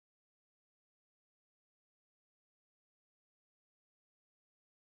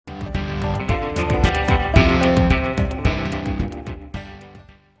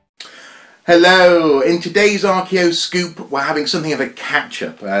Hello! In today's Archaeoscoop we're having something of a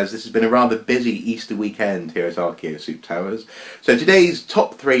catch-up, as this has been a rather busy Easter weekend here at Archaeoscoop Towers. So today's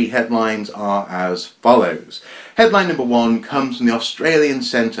top 3 headlines are as follows. Headline number 1 comes from the Australian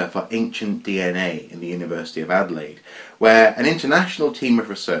Centre for Ancient DNA in the University of Adelaide, where an international team of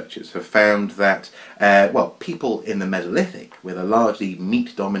researchers have found that people in the Mesolithic, with a largely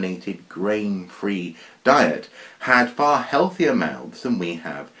meat-dominated, grain-free diet, had far healthier mouths than we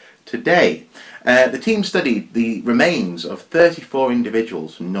have today. The team studied the remains of 34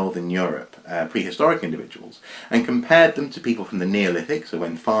 individuals from Northern Europe, prehistoric individuals, and compared them to people from the Neolithic, so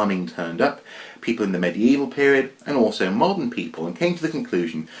when farming turned up, people in the medieval period, and also modern people, and came to the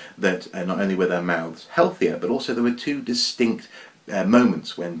conclusion that not only were their mouths healthier, but also there were 2 distinct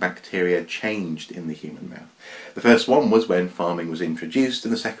moments when bacteria changed in the human mouth. The first one was when farming was introduced,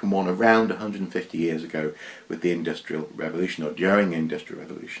 and the second one around 150 years ago with the Industrial Revolution, or during the Industrial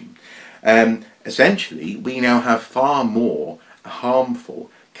Revolution. Essentially, we now have far more harmful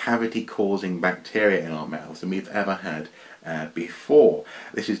cavity-causing bacteria in our mouths than we've ever had before.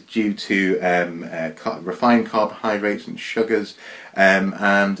 This is due to refined carbohydrates and sugars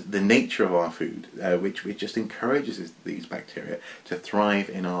and the nature of our food, which just encourages these bacteria to thrive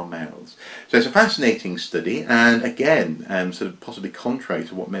in our mouths. So it's a fascinating study, and again, sort of possibly contrary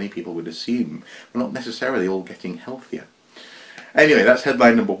to what many people would assume, we're not necessarily all getting healthier. Anyway, that's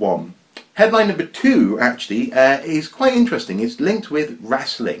headline number 1. Headline number 2 actually is quite interesting. It's linked with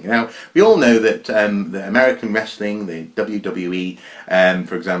wrestling. Now, we all know that the American wrestling, the WWE,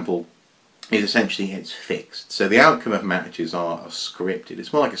 for example, is essentially it's fixed. So the outcome of matches are scripted.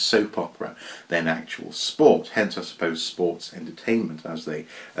 It's more like a soap opera than actual sport. Hence, I suppose, sports entertainment, as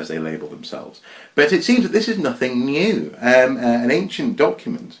they label themselves. But it seems that this is nothing new. An ancient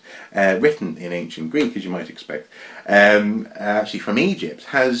document, written in ancient Greek, as you might expect, actually from Egypt,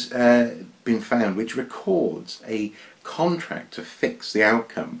 has been found, which records a contract to fix the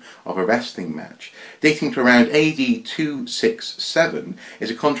outcome of a wrestling match. Dating to around AD 267,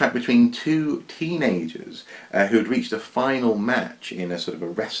 is a contract between 2 teenagers who had reached a final match in a sort of a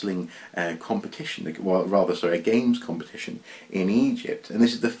wrestling competition, well, rather, sorry, a games competition in Egypt. And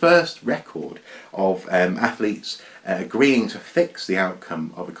this is the first record of athletes agreeing to fix the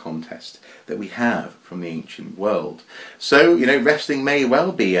outcome of a contest that we have from the ancient world. So, you know, wrestling may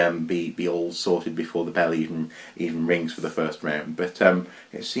well be all sorted before the bell even rings for the first round, but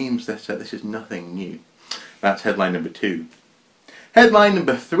it seems that this is nothing new. That's headline number 2. Headline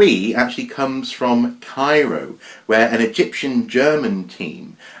number 3 actually comes from Cairo, where an Egyptian-German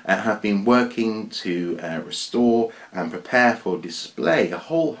team have been working to restore and prepare for display a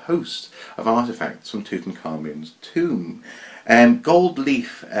whole host of artefacts from Tutankhamun's tomb. Gold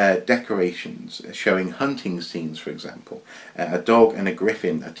leaf decorations showing hunting scenes, for example. A dog and a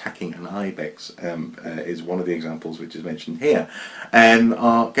griffin attacking an ibex is one of the examples which is mentioned here,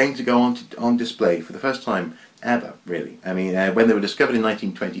 are going to go on display for the first time ever, really. I mean, when they were discovered in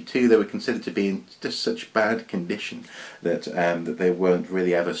 1922, they were considered to be in just such bad condition that that they weren't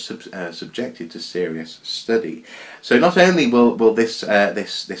really ever subjected to serious study. So not only will this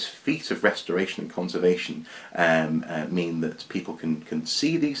feat of restoration and conservation mean that people can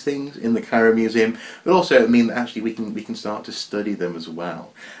see these things in the Cairo Museum, but also mean that actually we can start to study them as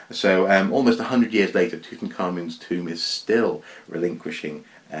well. So almost 100 years later, Tutankhamun's tomb is still relinquishing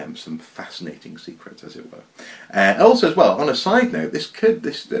some fascinating secrets, as it were. Also, as well, on a side note, this could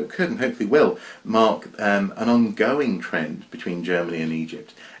and hopefully will mark an ongoing trend between Germany and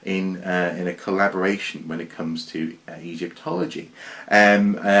Egypt in a collaboration when it comes to Egyptology.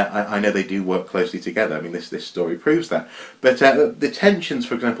 I know they do work closely together. I mean, this story proves that. But the tensions,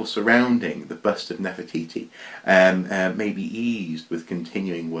 for example, surrounding the bust of Nefertiti may be eased with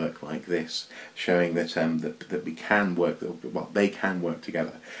continuing work like this, showing that that we can work, well, they can work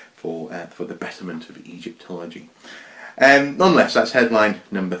together for the betterment of Egyptology. Nonetheless, that's headline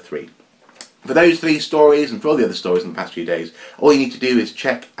number 3. For those 3 stories and for all the other stories in the past few days, all you need to do is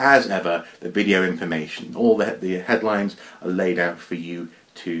check, as ever, the video information. All the headlines are laid out for you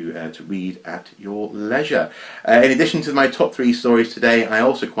to read at your leisure. In addition to my top 3 stories today, I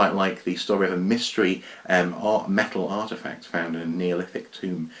also quite like the story of a mystery metal artefact found in a Neolithic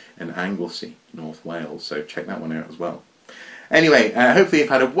tomb in Anglesey, North Wales, so check that one out as well. Anyway, hopefully you've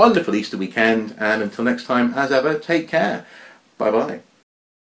had a wonderful Easter weekend, and until next time, as ever, take care. Bye bye.